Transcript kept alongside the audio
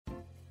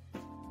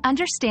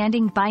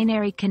Understanding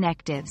binary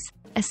connectives,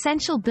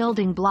 essential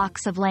building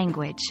blocks of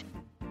language.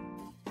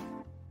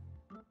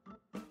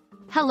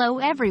 Hello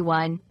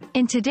everyone.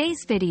 In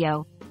today's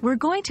video, we're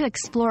going to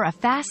explore a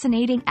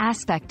fascinating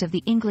aspect of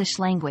the English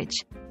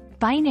language,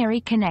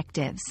 binary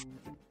connectives.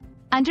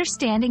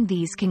 Understanding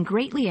these can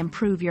greatly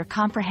improve your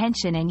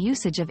comprehension and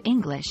usage of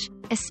English,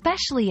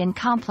 especially in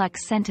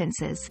complex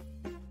sentences.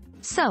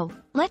 So,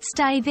 let's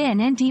dive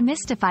in and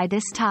demystify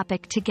this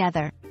topic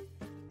together.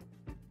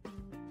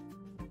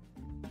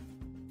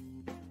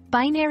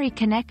 Binary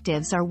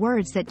connectives are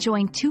words that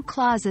join two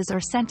clauses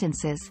or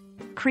sentences,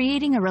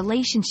 creating a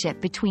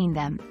relationship between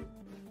them.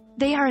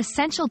 They are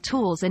essential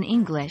tools in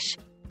English,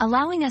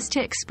 allowing us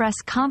to express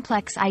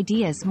complex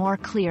ideas more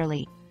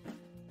clearly.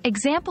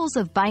 Examples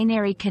of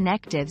binary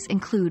connectives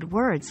include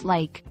words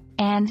like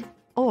and,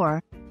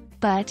 or,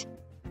 but,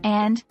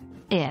 and,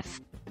 if.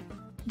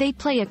 They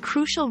play a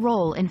crucial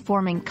role in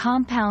forming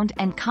compound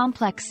and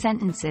complex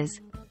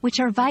sentences, which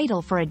are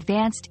vital for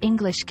advanced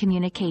English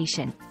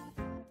communication.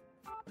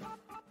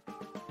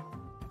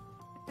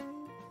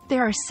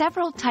 There are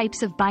several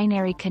types of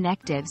binary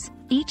connectives,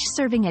 each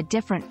serving a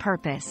different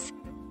purpose.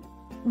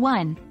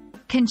 1.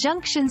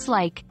 Conjunctions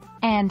like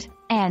and,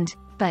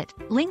 but,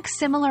 link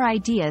similar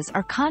ideas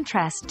or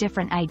contrast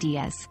different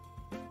ideas.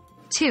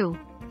 2.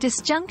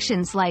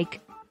 Disjunctions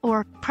like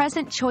or,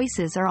 present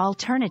choices or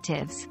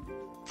alternatives.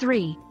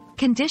 3.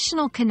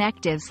 Conditional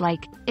connectives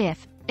like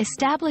if,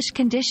 establish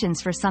conditions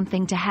for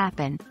something to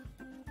happen.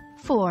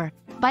 4.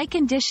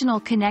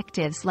 Biconditional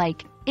connectives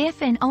like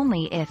if and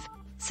only if,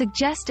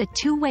 suggest a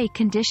two-way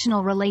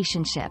conditional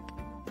relationship.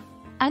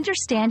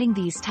 Understanding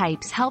these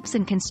types helps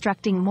in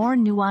constructing more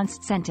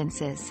nuanced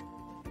sentences.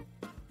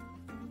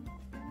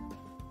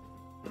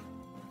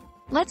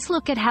 Let's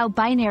look at how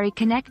binary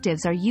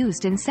connectives are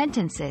used in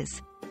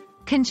sentences.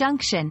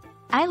 Conjunction: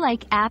 I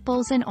like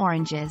apples and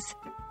oranges.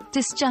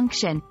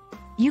 Disjunction: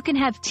 you can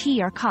have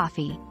tea or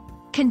coffee.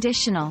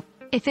 Conditional: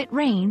 if it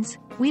rains,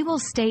 we will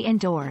stay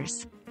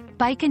indoors.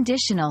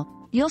 Biconditional: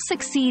 you'll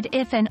succeed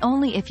if and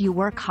only if you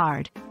work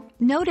hard.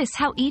 Notice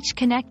how each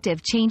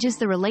connective changes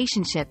the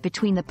relationship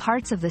between the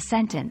parts of the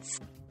sentence.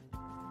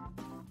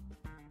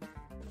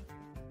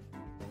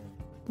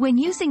 When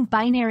using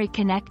binary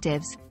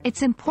connectives,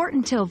 it's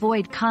important to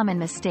avoid common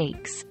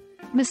mistakes.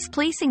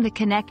 Misplacing the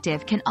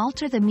connective can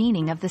alter the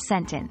meaning of the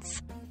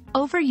sentence.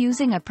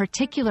 Overusing a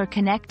particular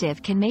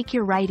connective can make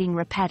your writing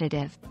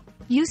repetitive.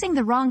 Using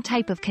the wrong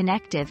type of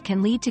connective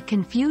can lead to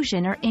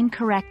confusion or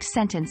incorrect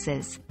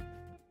sentences.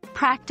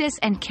 Practice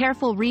and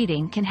careful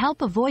reading can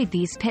help avoid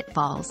these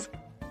pitfalls.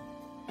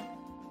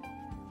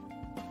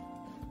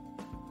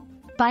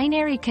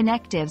 Binary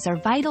connectives are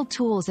vital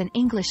tools in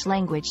English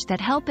language that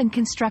help in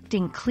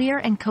constructing clear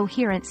and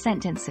coherent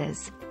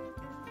sentences.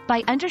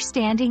 By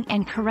understanding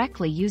and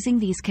correctly using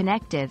these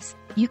connectives,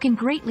 you can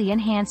greatly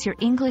enhance your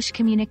English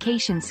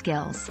communication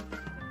skills.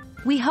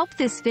 We hope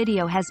this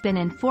video has been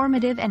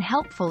informative and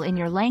helpful in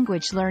your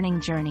language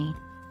learning journey.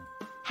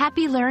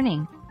 Happy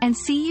learning, and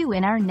see you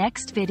in our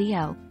next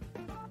video.